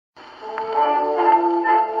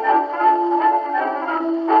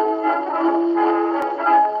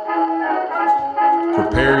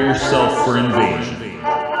yourself for invasion.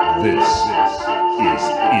 This is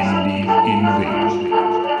Indie Invasion.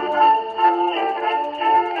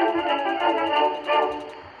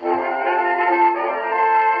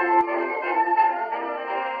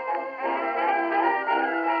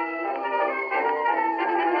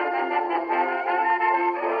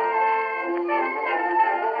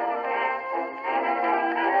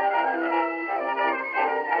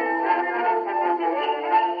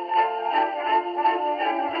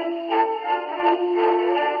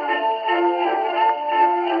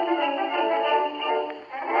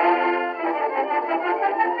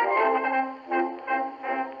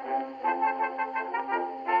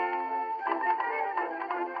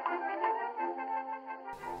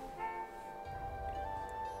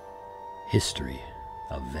 History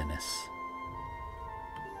of Venice.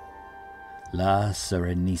 La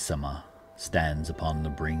Serenissima stands upon the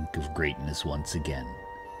brink of greatness once again,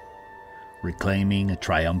 reclaiming a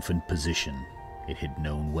triumphant position it had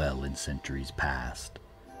known well in centuries past,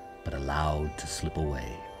 but allowed to slip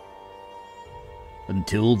away.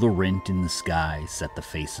 Until the rent in the sky set the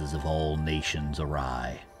faces of all nations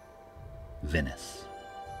awry, Venice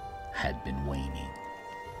had been waning.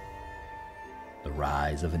 The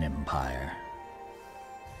rise of an empire.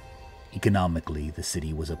 Economically, the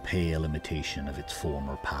city was a pale imitation of its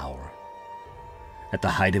former power. At the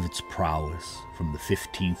height of its prowess, from the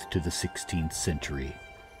 15th to the 16th century,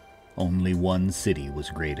 only one city was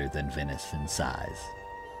greater than Venice in size,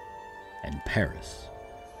 and Paris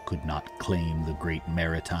could not claim the great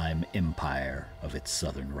maritime empire of its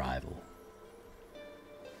southern rival.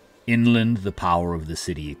 Inland, the power of the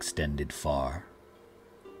city extended far.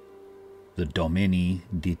 The Domini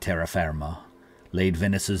di Terraferma laid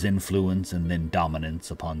Venice's influence and then dominance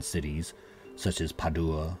upon cities such as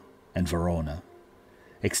Padua and Verona,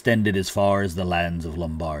 extended as far as the lands of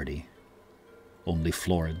Lombardy. Only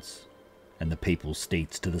Florence and the Papal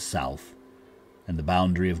States to the south, and the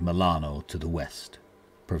boundary of Milano to the west,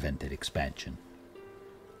 prevented expansion.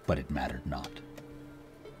 But it mattered not.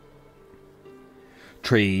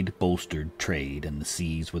 Trade bolstered trade, and the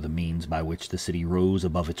seas were the means by which the city rose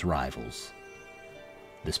above its rivals.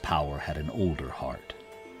 This power had an older heart,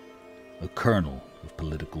 a kernel of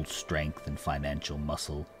political strength and financial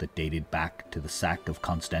muscle that dated back to the sack of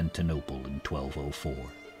Constantinople in 1204.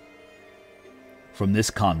 From this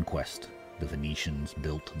conquest, the Venetians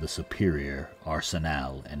built the superior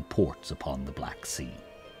arsenal and ports upon the Black Sea,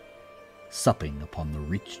 supping upon the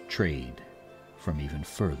rich trade from even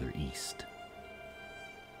further east.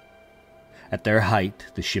 At their height,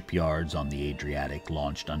 the shipyards on the Adriatic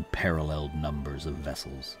launched unparalleled numbers of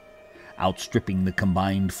vessels, outstripping the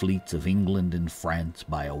combined fleets of England and France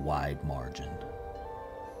by a wide margin.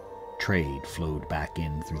 Trade flowed back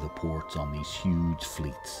in through the ports on these huge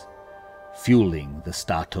fleets, fueling the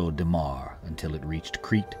Stato di Mar until it reached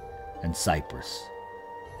Crete and Cyprus,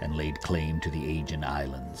 and laid claim to the Aegean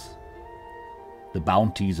Islands. The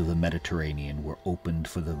bounties of the Mediterranean were opened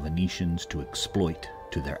for the Venetians to exploit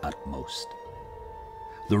to their utmost.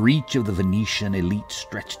 The reach of the Venetian elite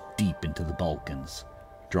stretched deep into the Balkans,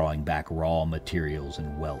 drawing back raw materials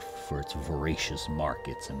and wealth for its voracious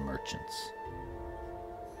markets and merchants.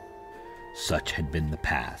 Such had been the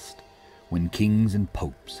past, when kings and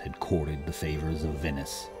popes had courted the favors of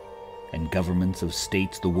Venice, and governments of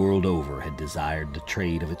states the world over had desired the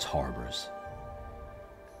trade of its harbors.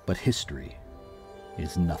 But history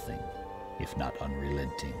is nothing if not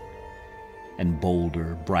unrelenting, and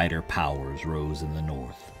bolder, brighter powers rose in the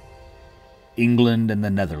north. England and the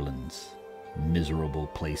Netherlands, miserable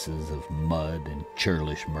places of mud and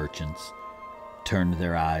churlish merchants, turned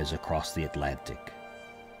their eyes across the Atlantic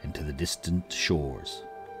and to the distant shores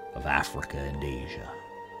of Africa and Asia.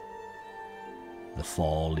 The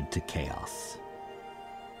fall into chaos.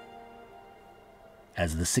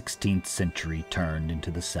 As the 16th century turned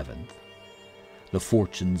into the 7th, the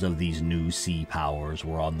fortunes of these new sea powers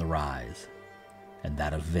were on the rise, and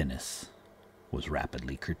that of Venice was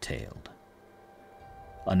rapidly curtailed.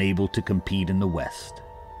 Unable to compete in the west,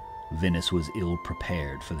 Venice was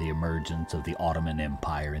ill-prepared for the emergence of the Ottoman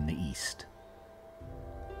Empire in the east.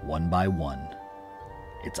 One by one,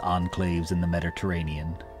 its enclaves in the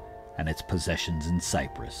Mediterranean and its possessions in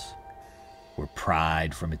Cyprus were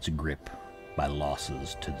pried from its grip by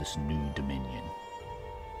losses to this new dominion.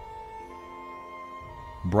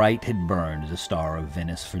 Bright had burned the star of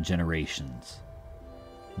Venice for generations,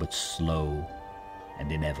 but slow and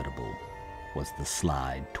inevitable was the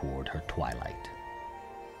slide toward her twilight.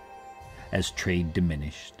 As trade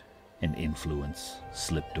diminished and influence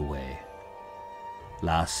slipped away,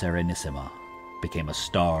 La Serenissima became a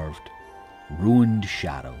starved, ruined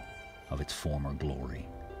shadow of its former glory.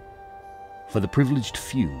 For the privileged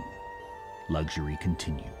few, luxury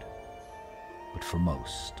continued. But for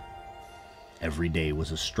most, every day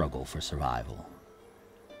was a struggle for survival.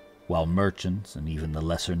 While merchants and even the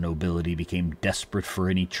lesser nobility became desperate for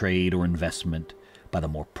any trade or investment by the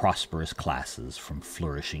more prosperous classes from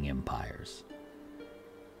flourishing empires.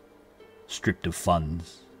 Stripped of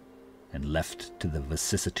funds and left to the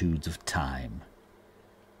vicissitudes of time,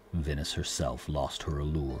 Venice herself lost her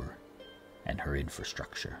allure and her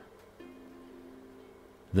infrastructure.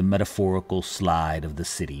 The metaphorical slide of the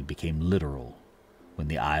city became literal when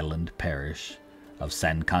the island parish of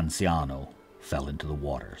San Canciano fell into the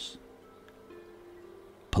waters.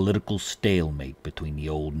 Political stalemate between the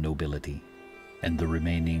old nobility and the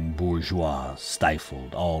remaining bourgeois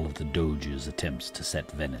stifled all of the Doge's attempts to set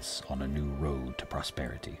Venice on a new road to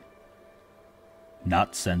prosperity.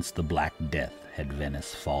 Not since the Black Death had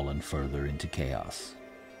Venice fallen further into chaos,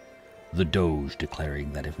 the Doge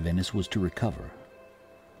declaring that if Venice was to recover,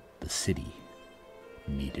 the city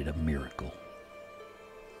needed a miracle.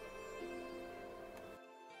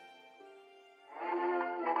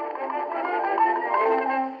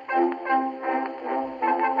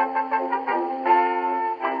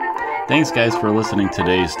 Thanks, guys, for listening to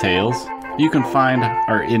today's tales. You can find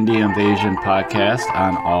our Indie Invasion podcast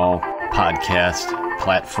on all podcast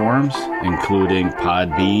platforms, including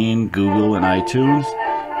Podbean, Google, and iTunes.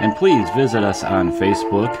 And please visit us on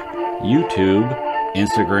Facebook, YouTube,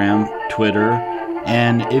 Instagram, Twitter,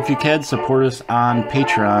 and if you can, support us on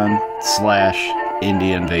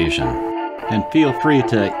Patreon/Indie Invasion. And feel free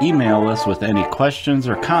to email us with any questions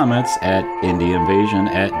or comments at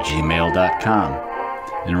indieinvasion@gmail.com.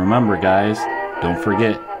 And remember, guys, don't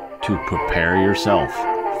forget to prepare yourself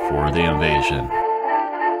for the invasion.